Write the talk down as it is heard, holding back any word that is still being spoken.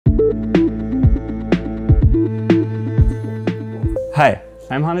Hi,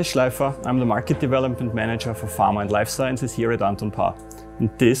 I'm Schleifer. I'm the Market Development Manager for Pharma and Life Sciences here at Anton Paar, and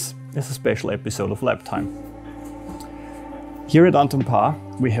this is a special episode of Lab Time. Here at Anton Paar,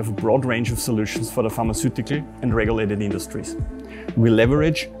 we have a broad range of solutions for the pharmaceutical and regulated industries. We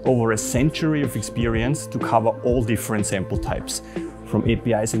leverage over a century of experience to cover all different sample types, from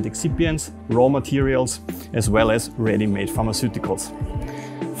APIs and excipients, raw materials, as well as ready-made pharmaceuticals,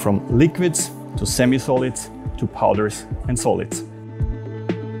 from liquids to semi-solids to powders and solids.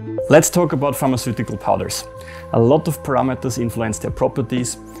 Let's talk about pharmaceutical powders. A lot of parameters influence their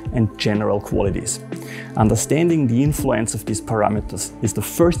properties and general qualities. Understanding the influence of these parameters is the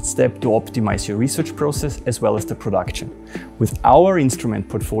first step to optimize your research process as well as the production. With our instrument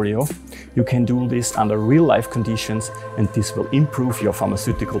portfolio, you can do this under real-life conditions, and this will improve your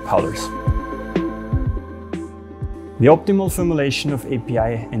pharmaceutical powders. The optimal formulation of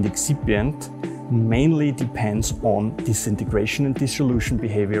API and excipient mainly depends on disintegration and dissolution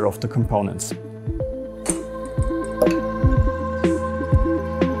behavior of the components.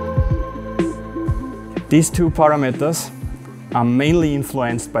 These two parameters are mainly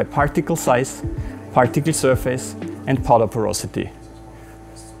influenced by particle size, particle surface, and powder porosity.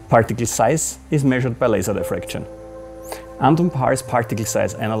 Particle size is measured by laser diffraction. Anton Paar's particle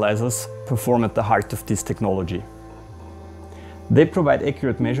size analyzers perform at the heart of this technology. They provide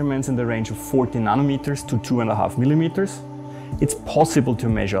accurate measurements in the range of 40 nanometers to 2.5 millimeters. It's possible to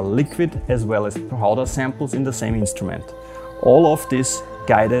measure liquid as well as powder samples in the same instrument. All of this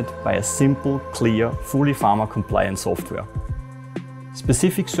guided by a simple, clear, fully pharma-compliant software.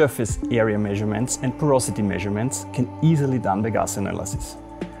 Specific surface area measurements and porosity measurements can easily be done by gas analysis.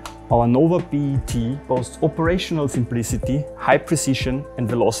 Our Nova BET boasts operational simplicity, high precision and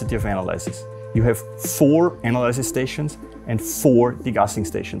velocity of analysis. You have 4 analysis stations and 4 degassing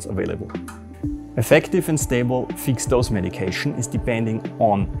stations available. Effective and stable fixed-dose medication is depending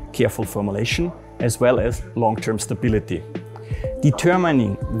on careful formulation as well as long-term stability.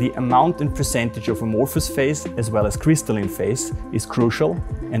 Determining the amount and percentage of amorphous phase as well as crystalline phase is crucial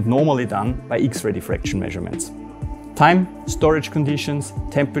and normally done by X-ray diffraction measurements. Time, storage conditions,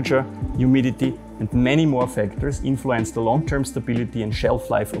 temperature, humidity, and many more factors influence the long-term stability and shelf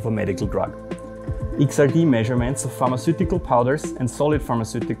life of a medical drug. XRD measurements of pharmaceutical powders and solid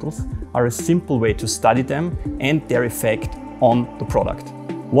pharmaceuticals are a simple way to study them and their effect on the product.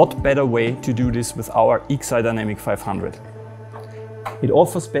 What better way to do this with our XI Dynamic 500? It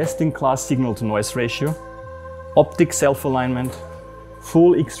offers best-in-class signal-to-noise ratio, optic self-alignment,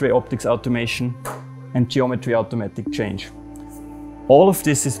 full X-ray optics automation, and geometry automatic change. All of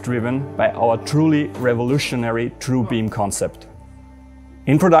this is driven by our truly revolutionary True Beam concept.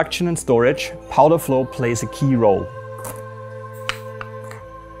 In production and storage, powder flow plays a key role.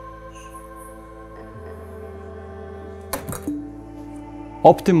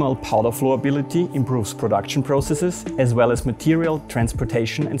 Optimal powder flowability improves production processes as well as material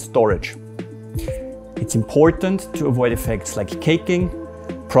transportation and storage. It's important to avoid effects like caking,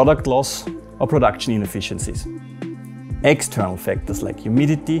 product loss, or production inefficiencies. External factors like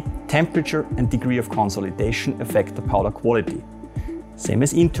humidity, temperature, and degree of consolidation affect the powder quality. Same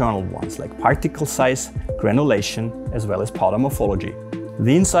as internal ones like particle size, granulation, as well as powder morphology.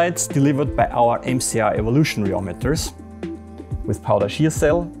 The insights delivered by our MCR evolution rheometers with powder shear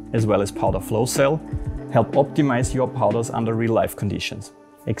cell as well as powder flow cell help optimize your powders under real-life conditions.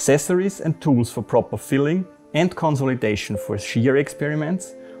 Accessories and tools for proper filling and consolidation for shear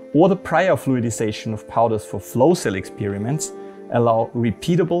experiments or the prior fluidization of powders for flow cell experiments allow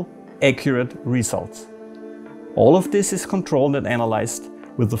repeatable, accurate results. All of this is controlled and analyzed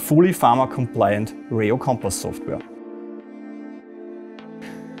with the fully pharma-compliant Reo Compass software.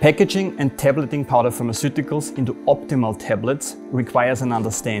 Packaging and tableting powder pharmaceuticals into optimal tablets requires an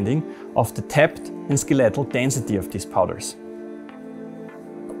understanding of the tapped and skeletal density of these powders.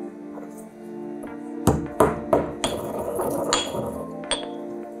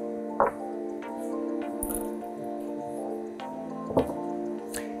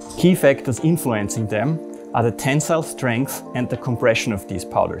 Key factors influencing them are the tensile strength and the compression of these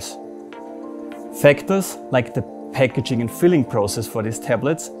powders. Factors like the packaging and filling process for these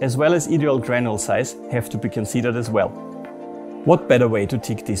tablets, as well as ideal granule size, have to be considered as well. What better way to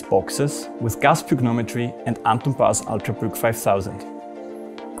tick these boxes with gas pugnometry and Anton Paar's UltraPug 5000?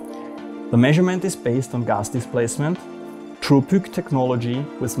 The measurement is based on gas displacement, TruePug technology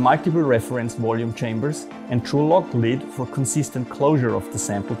with multiple reference volume chambers, and TrueLock lid for consistent closure of the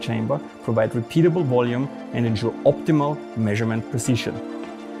sample chamber provide repeatable volume and ensure optimal measurement precision.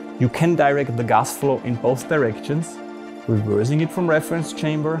 You can direct the gas flow in both directions, reversing it from reference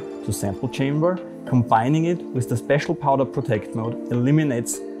chamber to sample chamber Combining it with the special powder protect mode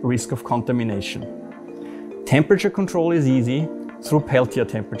eliminates risk of contamination. Temperature control is easy through Peltier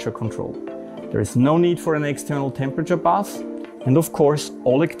temperature control. There is no need for an external temperature bath, and of course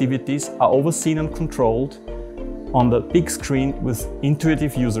all activities are overseen and controlled on the big screen with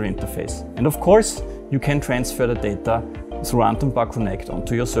intuitive user interface. And of course you can transfer the data through Anton Paar Connect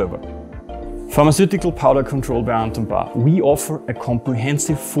onto your server. Pharmaceutical powder control by Anton Paar. We offer a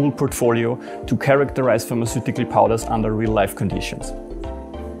comprehensive full portfolio to characterize pharmaceutical powders under real-life conditions.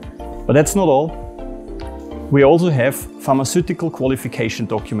 But that's not all. We also have pharmaceutical qualification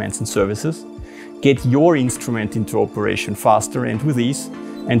documents and services. Get your instrument into operation faster and with ease,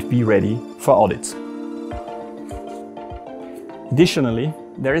 and be ready for audits. Additionally,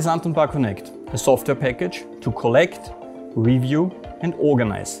 there is Anton Paar Connect, a software package to collect, review and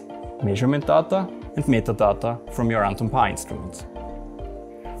organize measurement data and metadata from your Anton Paar instruments.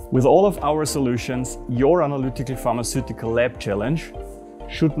 With all of our solutions, your analytical pharmaceutical lab challenge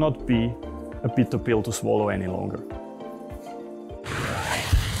should not be a bitter pill to swallow any longer.